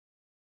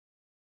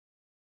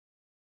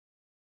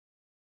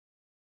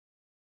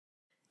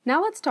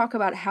Now let's talk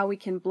about how we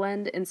can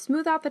blend and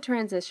smooth out the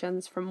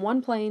transitions from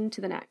one plane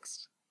to the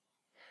next.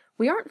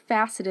 We aren't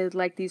faceted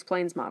like these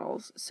planes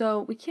models, so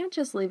we can't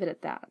just leave it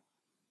at that.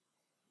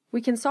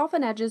 We can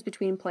soften edges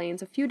between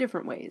planes a few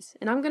different ways,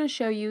 and I'm going to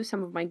show you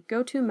some of my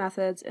go-to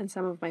methods and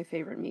some of my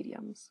favorite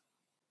mediums.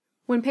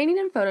 When painting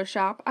in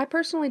Photoshop, I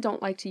personally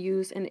don't like to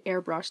use an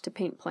airbrush to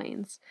paint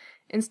planes.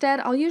 Instead,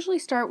 I'll usually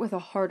start with a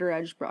harder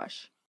edged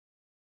brush.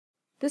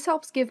 This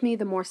helps give me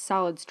the more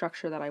solid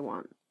structure that I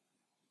want.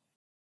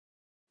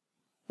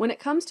 When it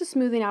comes to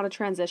smoothing out a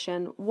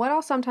transition, what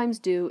I'll sometimes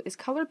do is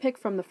color pick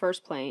from the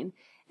first plane,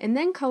 and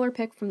then color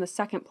pick from the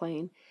second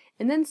plane,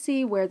 and then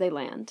see where they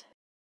land.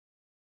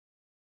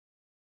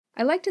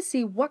 I like to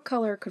see what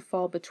color could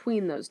fall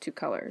between those two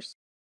colors.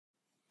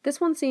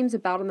 This one seems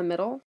about in the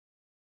middle,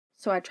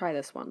 so I try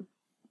this one.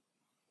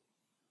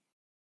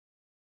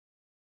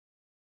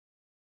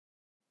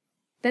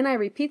 Then I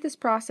repeat this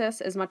process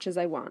as much as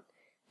I want,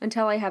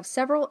 until I have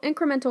several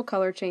incremental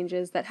color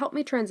changes that help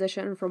me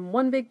transition from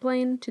one big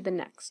plane to the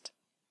next.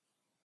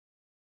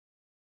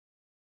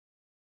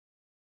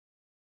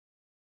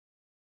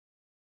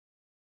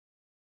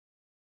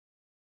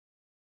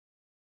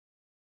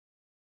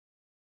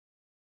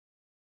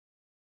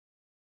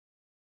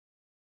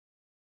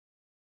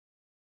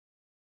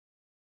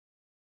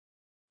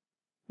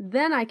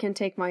 Then I can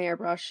take my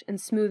airbrush and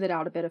smooth it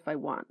out a bit if I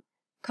want,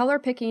 color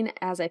picking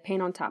as I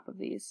paint on top of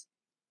these.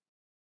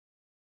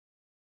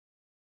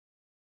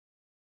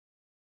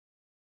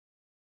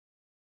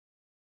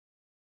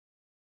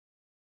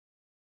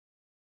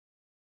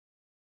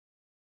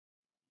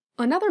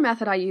 Another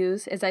method I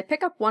use is I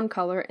pick up one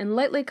color and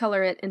lightly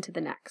color it into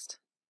the next.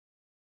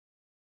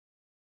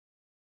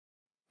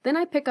 Then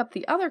I pick up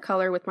the other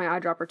color with my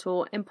eyedropper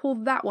tool and pull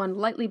that one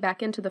lightly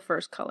back into the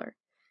first color.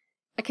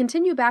 I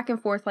continue back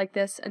and forth like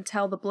this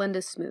until the blend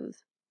is smooth.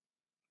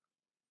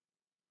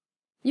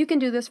 You can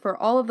do this for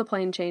all of the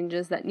plane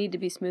changes that need to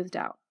be smoothed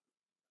out.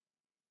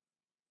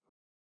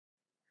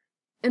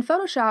 In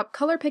Photoshop,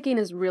 color picking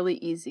is really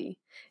easy,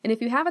 and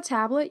if you have a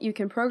tablet, you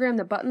can program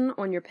the button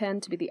on your pen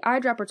to be the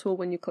eyedropper tool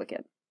when you click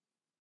it.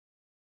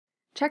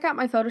 Check out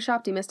my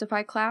Photoshop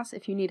Demystified class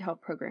if you need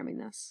help programming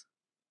this.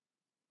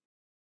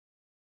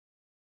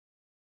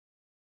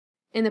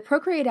 In the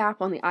Procreate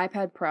app on the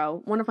iPad Pro,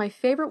 one of my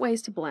favorite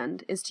ways to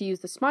blend is to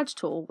use the smudge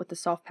tool with the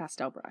soft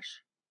pastel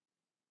brush.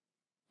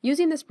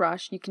 Using this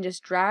brush, you can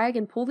just drag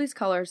and pull these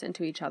colors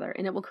into each other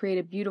and it will create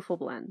a beautiful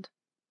blend.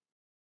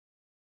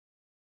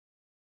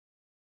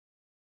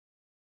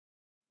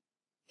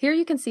 Here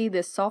you can see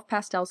this soft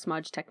pastel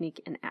smudge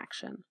technique in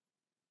action.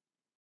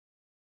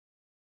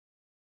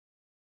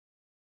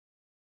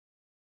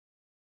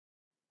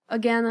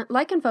 Again,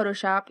 like in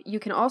Photoshop, you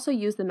can also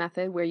use the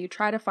method where you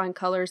try to find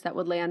colors that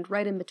would land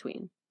right in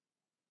between.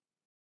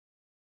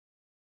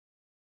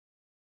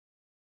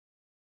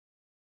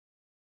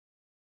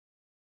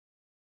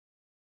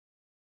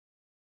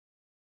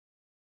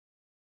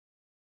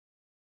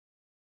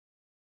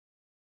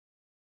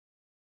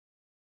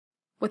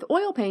 With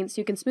oil paints,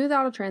 you can smooth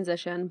out a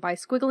transition by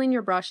squiggling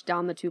your brush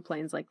down the two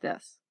planes like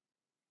this.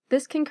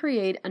 This can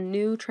create a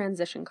new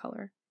transition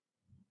color.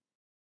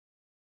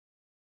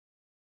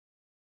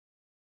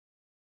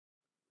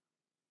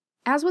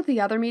 As with the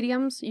other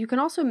mediums, you can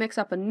also mix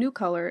up a new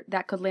color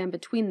that could land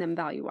between them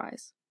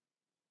value-wise.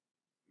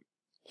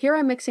 Here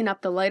I'm mixing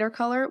up the lighter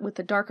color with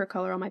the darker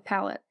color on my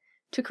palette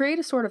to create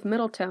a sort of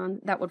middle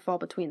tone that would fall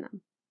between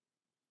them.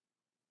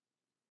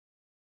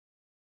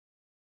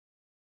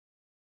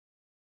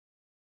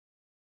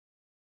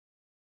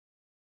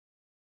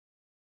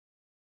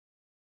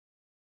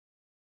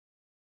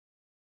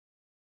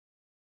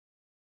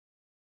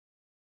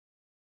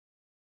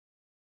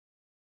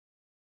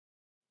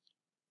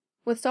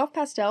 With soft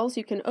pastels,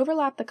 you can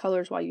overlap the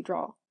colors while you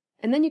draw,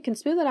 and then you can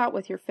smooth it out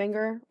with your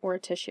finger or a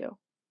tissue.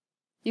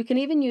 You can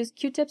even use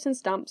Q-tips and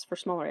stumps for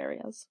smaller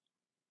areas.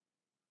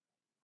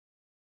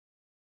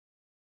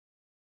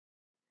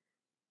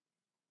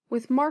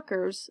 With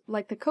markers,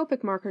 like the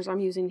Copic markers I'm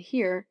using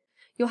here,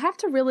 you'll have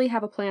to really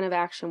have a plan of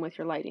action with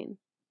your lighting,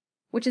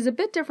 which is a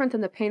bit different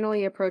than the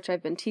painterly approach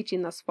I've been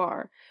teaching thus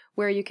far,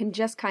 where you can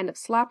just kind of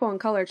slap on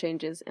color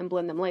changes and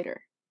blend them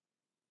later.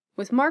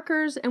 With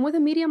markers, and with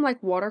a medium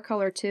like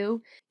watercolor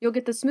too, you'll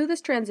get the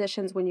smoothest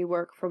transitions when you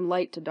work from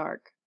light to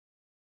dark.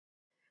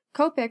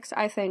 Copics,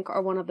 I think,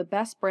 are one of the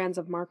best brands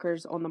of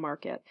markers on the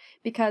market,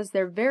 because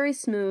they're very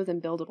smooth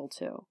and buildable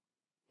too.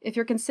 If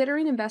you're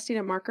considering investing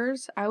in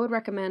markers, I would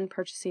recommend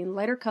purchasing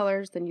lighter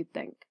colors than you'd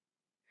think.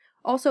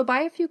 Also,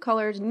 buy a few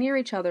colors near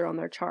each other on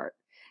their chart,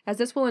 as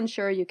this will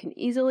ensure you can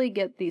easily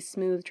get these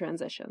smooth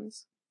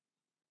transitions.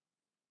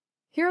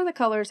 Here are the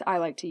colors I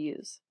like to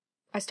use.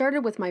 I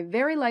started with my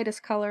very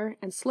lightest color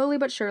and slowly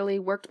but surely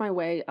worked my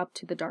way up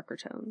to the darker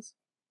tones.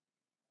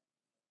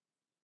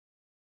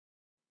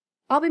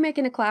 I'll be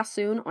making a class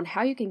soon on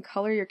how you can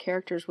color your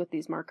characters with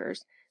these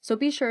markers, so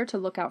be sure to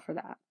look out for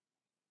that.